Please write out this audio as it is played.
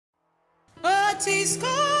is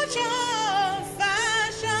culture,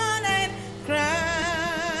 fashion, and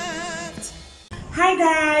craft. Hi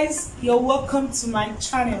guys, you're welcome to my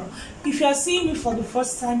channel. If you are seeing me for the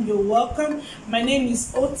first time, you're welcome. My name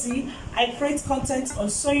is Oti. I create content on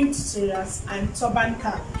sewing tutorials and turban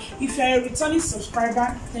cap. If you are a returning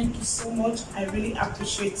subscriber, thank you so much. I really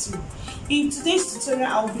appreciate you. In today's tutorial,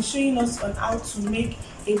 I will be showing us on how to make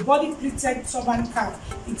a body pleated turban cap.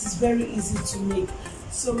 It is very easy to make.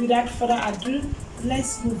 So without further ado,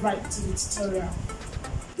 let's move right to the tutorial.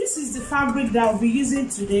 This is the fabric that I'll be using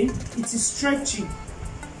today. It is stretchy.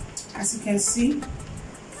 As you can see,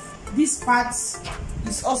 this part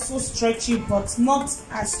is also stretchy, but not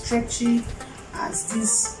as stretchy as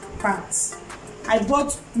this part. I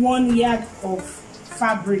bought 1 yard of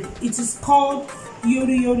fabric. It is called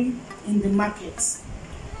yori yori in the market.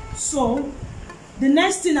 So the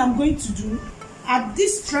next thing I'm going to do, at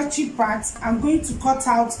this stretchy part, I'm going to cut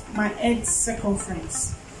out my edge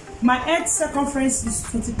circumference. My edge circumference is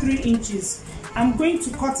 23 inches. I'm going to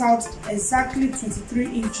cut out exactly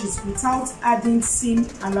 23 inches without adding seam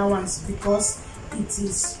allowance because it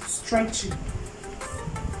is stretchy.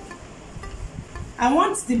 I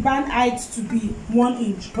want the band height to be 1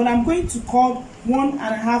 inch, but I'm going to cut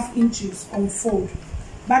 1.5 inches on fold.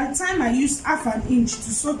 By the time I use half an inch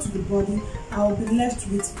to sew to the body, I will be left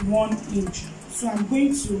with 1 inch. So I'm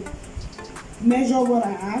going to measure what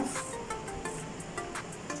I have.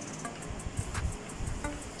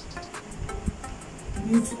 I'm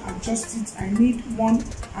going to adjust it. I need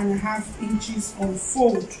 1.5 inches on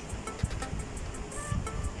fold.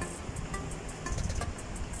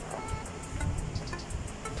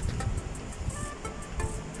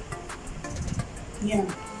 Yeah.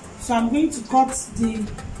 So I'm going to cut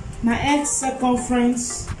my edge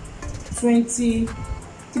circumference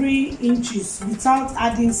 23 inches without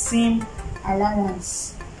adding seam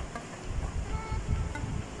allowance.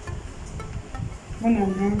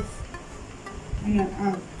 1.5.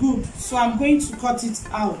 1.5. Good. So I'm going to cut it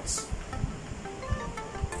out.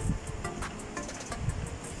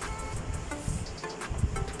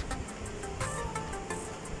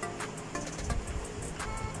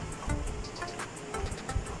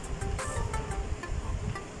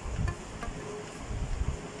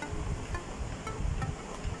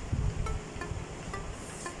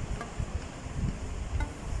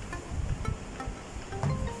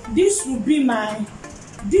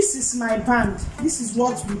 This is my band. This is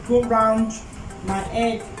what will go round my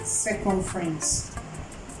edge circumference.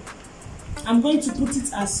 I'm going to put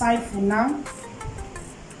it aside for now.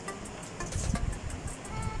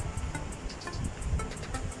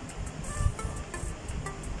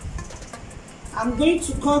 I'm going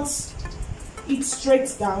to cut it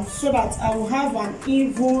straight down so that I will have an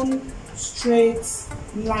even straight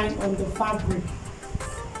line on the fabric.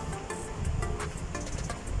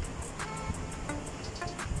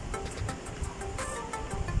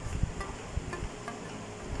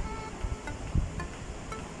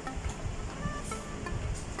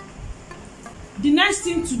 The next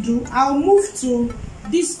thing to do, I'll move to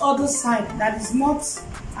this other side that is not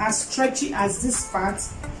as stretchy as this part.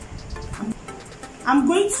 I'm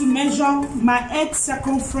going to measure my edge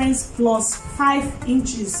circumference plus 5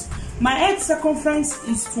 inches. My edge circumference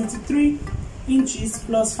is 23 inches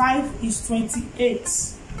plus 5 is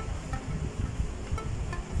 28.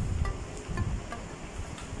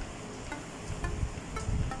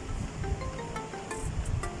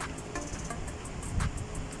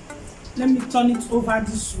 Let me turn it over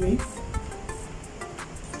this way.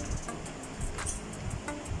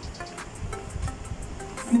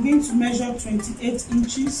 I'm going to measure 28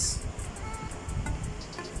 inches.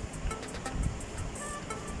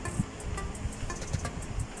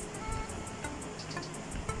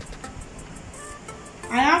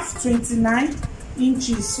 I have 29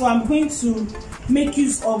 inches, so I'm going to make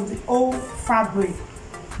use of the old fabric.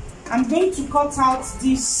 I'm going to cut out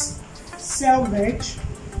this selvage.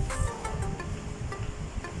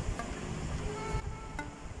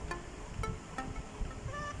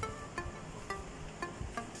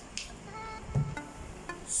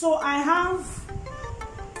 So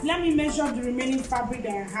let me measure the remaining fabric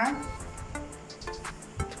that I have.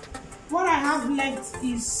 What I have left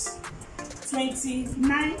is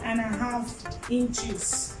 29.5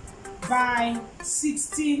 inches by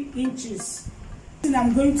 16 inches. What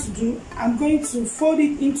I'm going to do, I'm going to fold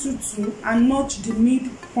it into 2 and notch the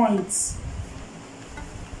midpoints.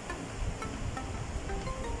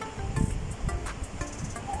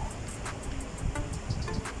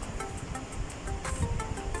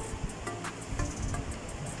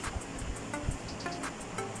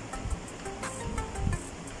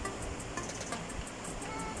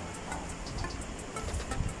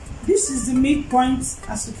 This is the midpoint.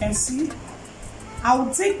 As you can see, I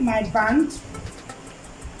will take my band.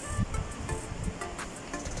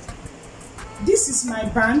 This is my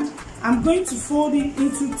band. I'm going to fold it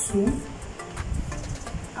into two.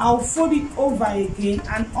 I'll fold it over again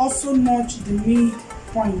and also notch the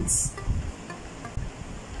midpoints.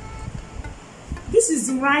 This is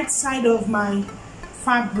the right side of my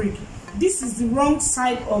fabric. This is the wrong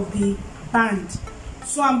side of the band.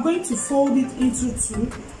 So I'm going to fold it into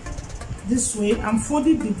two. This way, I'm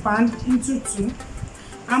folding the band into two.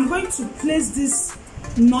 I'm going to place this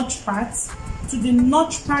notch part to the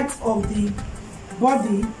notch part of the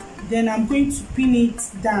body. Then I'm going to pin it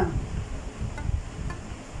down.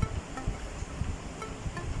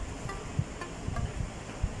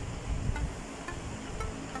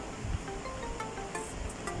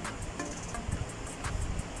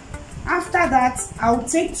 After that, I'll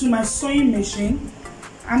take to my sewing machine.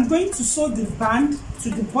 I'm going to sew the band to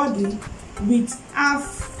the body with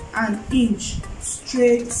half an inch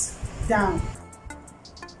straight down.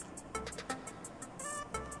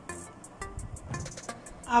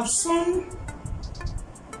 I've sewn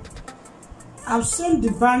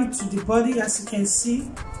the band to the body, as you can see.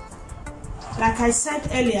 Like I said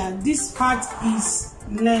earlier, this part is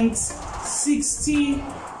length 60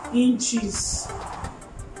 inches.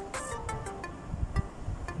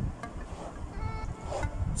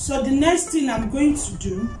 So the next thing I'm going to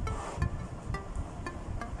do,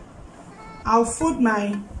 I'll fold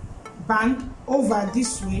my band over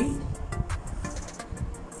this way.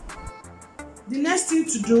 The next thing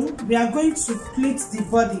to do, we are going to pleat the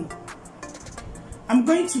body. I'm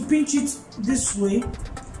going to pinch it this way.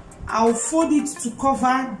 I'll fold it to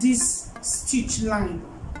cover this stitch line.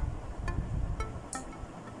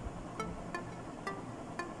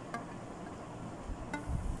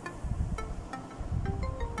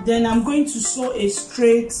 Then I'm going to sew a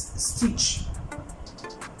straight stitch.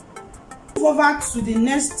 Move over to the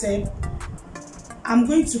next step. I'm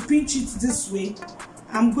going to pinch it this way.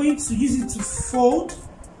 I'm going to use it to fold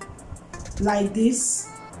like this.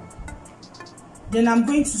 Then I'm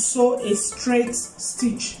going to sew a straight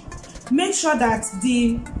stitch. Make sure that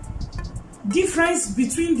the difference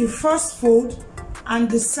between the first fold and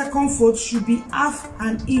the second fold should be half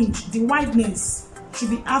an inch. The wideness should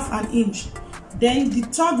be half an inch. Then the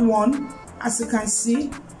third one, as you can see,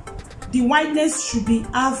 the wideness should be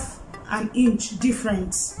half an inch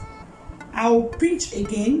difference. I'll pinch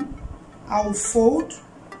again. I'll fold.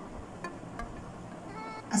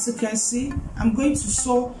 As you can see, I'm going to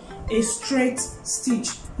sew a straight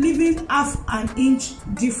stitch, leaving half an inch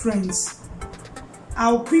difference.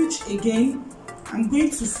 I'll pinch again. I'm going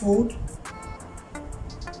to fold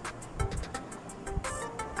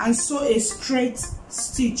and sew a straight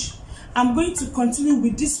stitch. I'm going to continue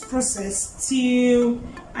with this process till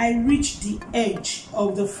I reach the edge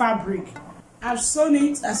of the fabric. I've sewn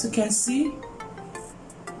it, as you can see.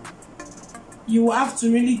 You will have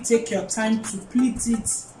to really take your time to pleat it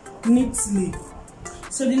neatly.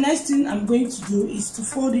 So the next thing I'm going to do is to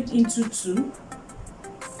fold it into two.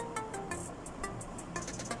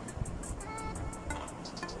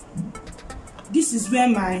 This is where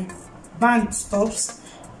my band stops.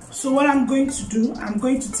 So what I'm going to do, I'm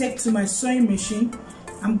going to take to my sewing machine.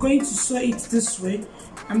 I'm going to sew it this way.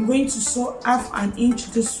 I'm going to sew half an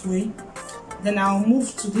inch this way. Then I'll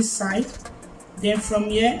move to this side. Then from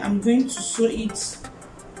here, I'm going to sew it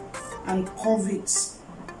and curve it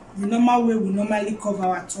the normal way we normally cover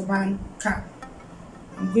our turban cap.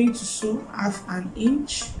 I'm going to sew half an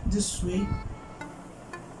inch this way.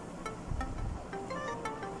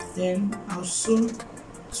 Then I'll sew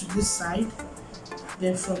to this side.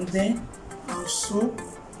 Then from there, I'll sew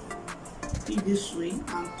it this way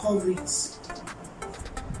and curve it.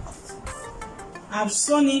 I've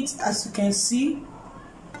sewn it, as you can see.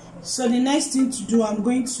 So the next thing to do, I'm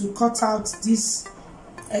going to cut out this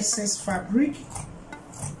excess fabric.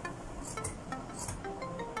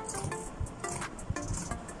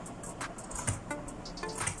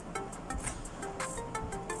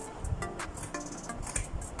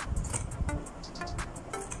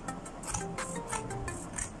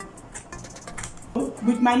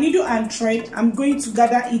 With my needle and thread, I'm going to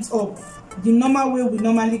gather it up the normal way we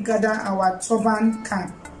normally gather our turban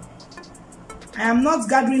cap. I am not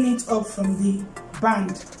gathering it up from the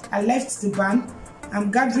band. I left the band. I'm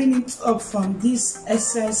gathering it up from this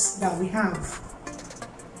excess that we have.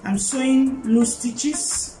 I'm sewing loose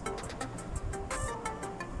stitches.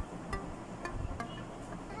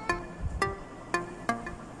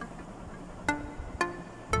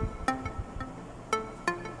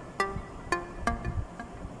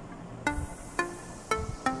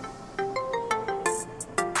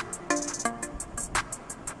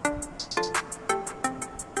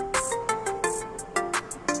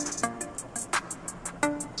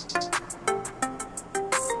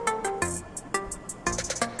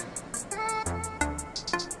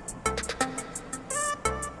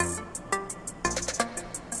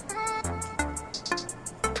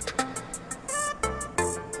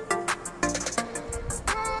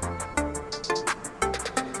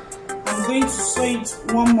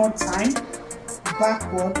 one more time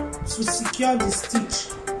backward to secure the stitch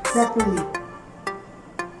properly.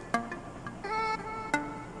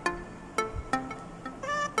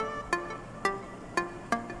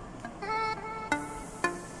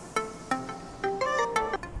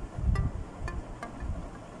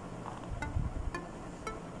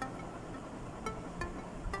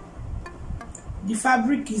 The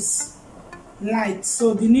fabric is light,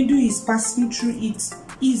 so the needle is passing through it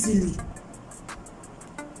easily.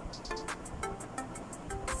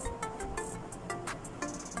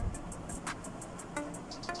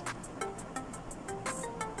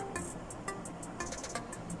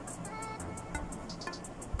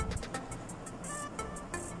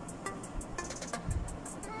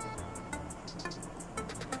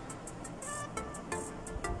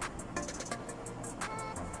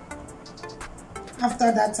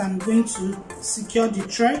 After that, I'm going to secure the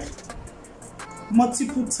thread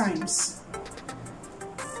multiple times.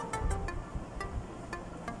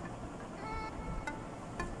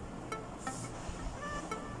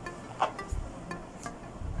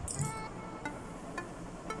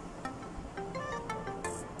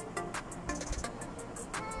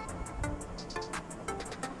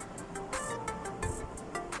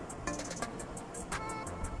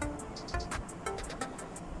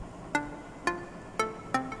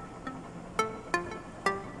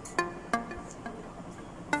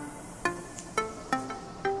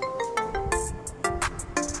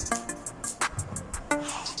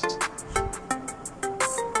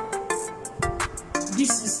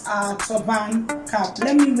 This is our turban cap.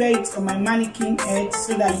 Let me wear it on my mannequin head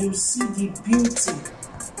so that you see the beauty.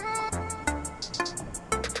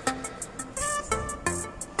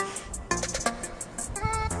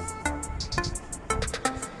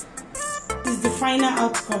 This is the final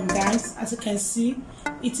outcome, guys. As you can see,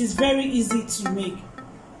 it is very easy to make.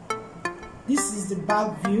 This is the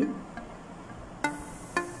back view.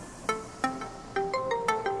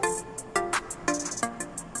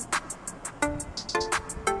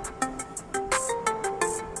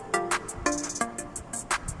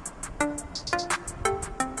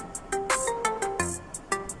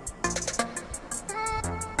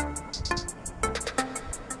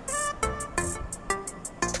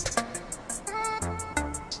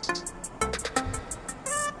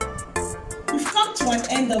 To an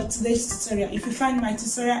end of today's tutorial. If you find my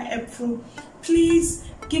tutorial helpful, please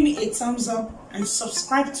give me a thumbs up and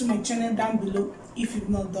subscribe to my channel down below if you've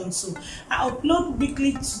not done so. I upload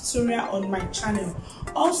weekly tutorial on my channel.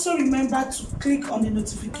 Also remember to click on the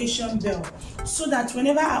notification bell so that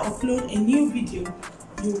whenever I upload a new video,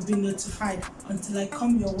 you will be notified. Until I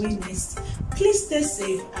come your way next, please stay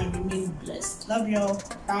safe and remain blessed. Love you all.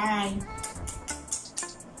 Bye.